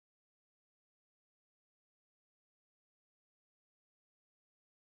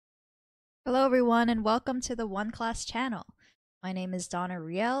Hello everyone and welcome to the OneClass channel. My name is Donna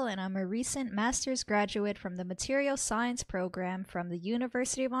Riel and I'm a recent master's graduate from the Material Science program from the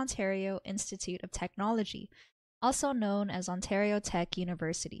University of Ontario Institute of Technology, also known as Ontario Tech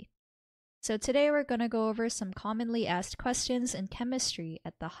University. So today we're going to go over some commonly asked questions in chemistry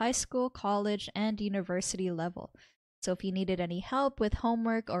at the high school, college, and university level. So if you needed any help with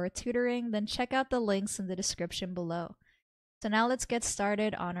homework or tutoring, then check out the links in the description below. So now let's get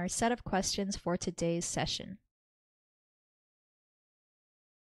started on our set of questions for today's session.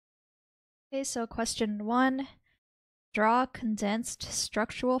 Okay, so question 1. Draw condensed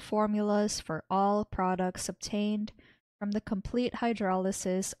structural formulas for all products obtained from the complete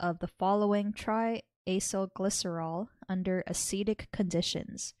hydrolysis of the following triacylglycerol under acidic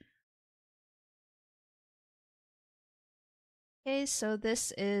conditions. Okay, so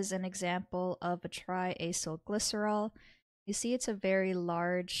this is an example of a triacylglycerol. You see it's a very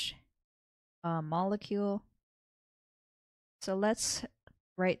large molecule. So let's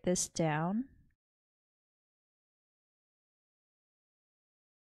write this down.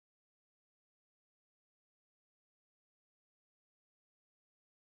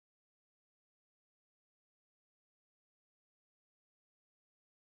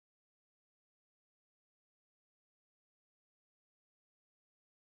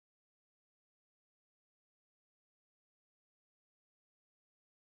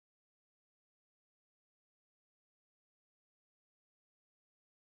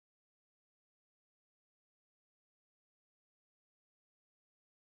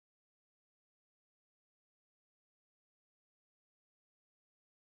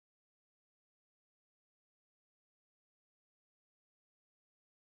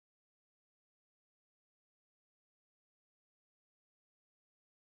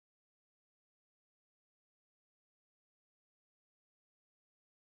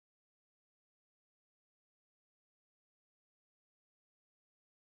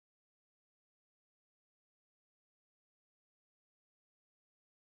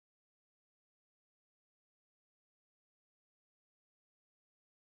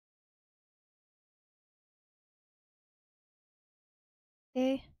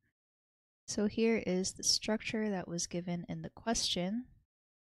 Okay, so here is the structure that was given in the question.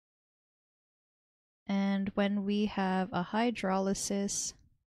 And when we have a hydrolysis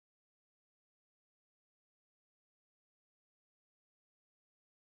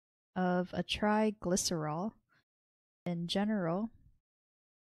of a triglycerol, in general,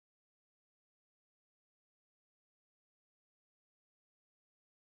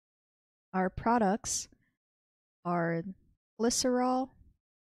 our products are glycerol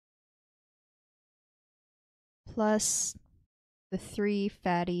plus the 3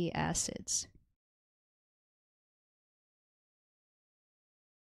 fatty acids.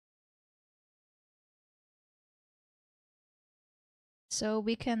 So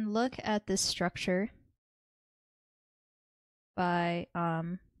we can look at this structure by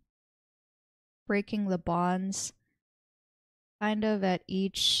breaking the bonds kind of at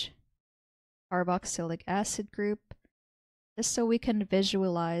each carboxylic acid group, just so we can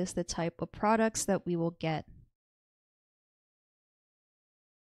visualize the type of products that we will get.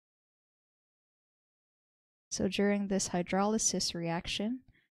 So during this hydrolysis reaction,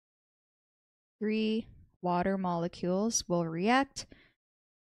 3 water molecules will react,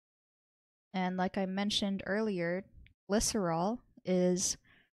 and like I mentioned earlier, glycerol is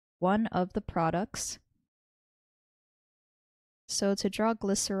one of the products. So to draw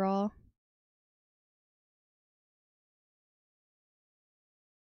glycerol,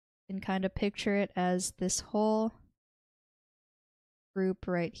 you can kind of picture it as this whole group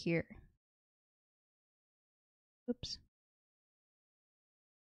right here. Oops.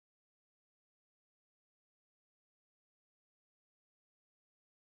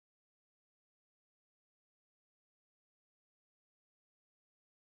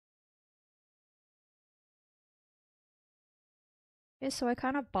 Okay, so I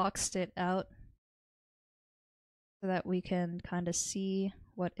kind of boxed it out so that we can kind of see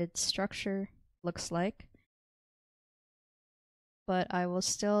what its structure looks like. But I will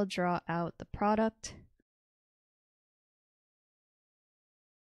still draw out the product.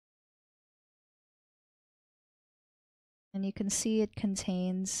 And you can see it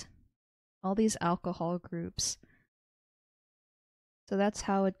contains all these alcohol groups. So that's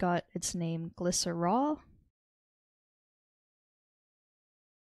how it got its name, glycerol.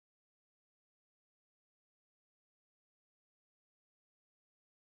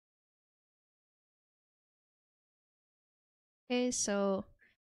 Okay, so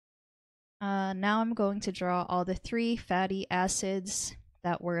now I'm going to draw all the 3 fatty acids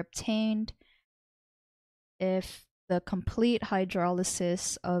that were obtained if the complete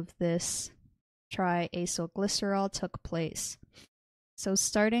hydrolysis of this triacylglycerol took place. So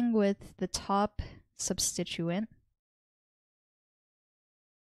starting with the top substituent,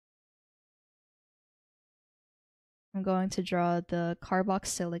 I'm going to draw the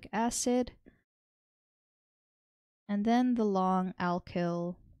carboxylic acid and then the long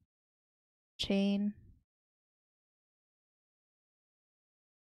alkyl chain.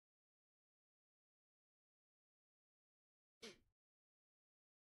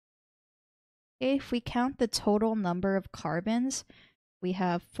 If we count the total number of carbons, we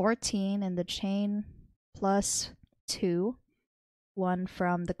have 14 in the chain plus 2, one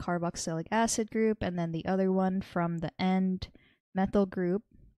from the carboxylic acid group and then the other one from the end methyl group.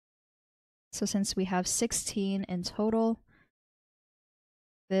 So since we have 16 in total,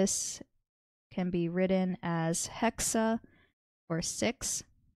 this can be written as hexa for 6,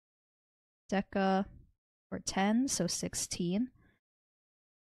 deca for 10, so 16,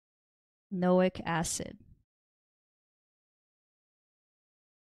 noic acid.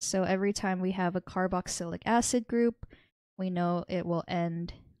 So every time we have a carboxylic acid group, we know it will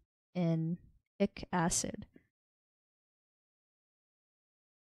end in ic acid.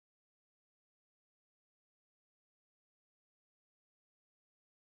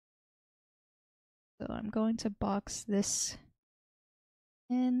 So I'm going to box this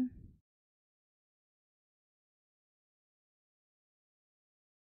in.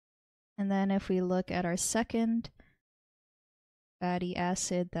 And then if we look at our second fatty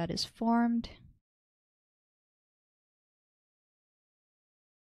acid that is formed,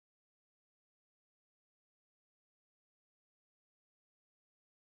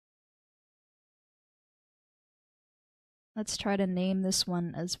 let's try to name this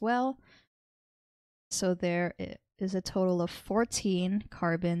one as well. So there is a total of 14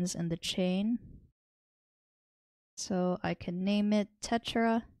 carbons in the chain. So I can name it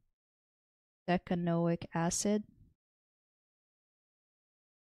tetradecanoic acid.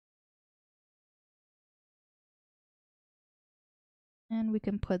 And we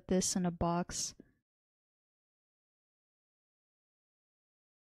can put this in a box.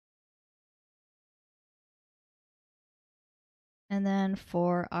 And then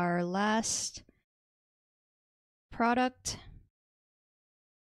for our last product,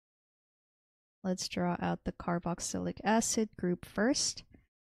 let's draw out the carboxylic acid group first.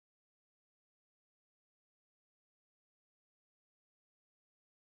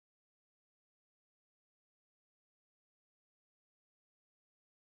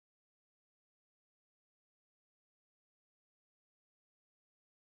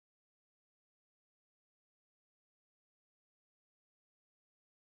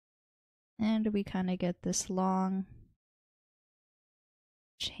 And we kind of get this long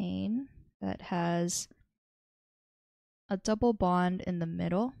chain that has a double bond in the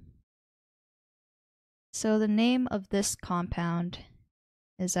middle. So the name of this compound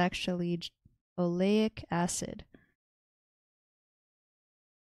is actually oleic acid.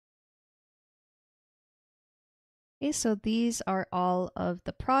 Okay, so these are all of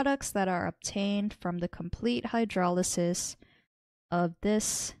the products that are obtained from the complete hydrolysis of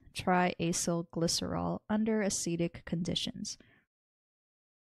this triacylglycerol under acidic conditions.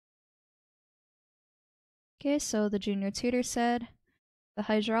 Okay, so the junior tutor said, the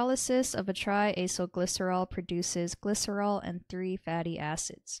hydrolysis of a triacylglycerol produces glycerol and 3 fatty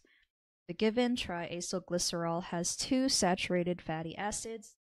acids. The given triacylglycerol has 2 saturated fatty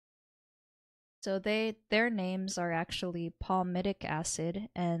acids. So their names are actually palmitic acid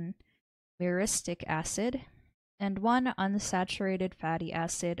and myristic acid, and 1 unsaturated fatty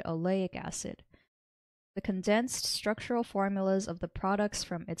acid, oleic acid. The condensed structural formulas of the products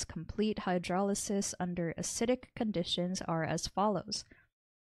from its complete hydrolysis under acidic conditions are as follows.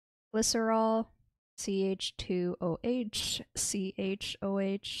 Glycerol, CH2OH,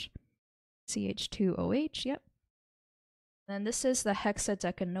 CHOH, CH2OH, yep. Then this is the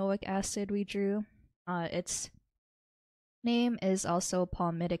hexadecanoic acid we drew. Its name is also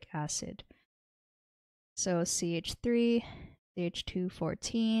palmitic acid. So CH3,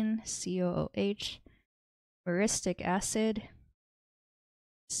 CH214, COOH, myristic acid,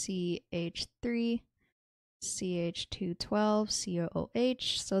 CH3, CH212,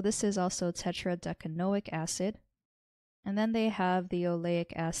 COOH. So this is also tetradecanoic acid. And then they have the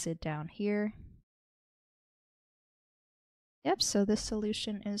oleic acid down here. Yep, so this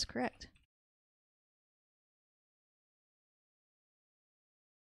solution is correct.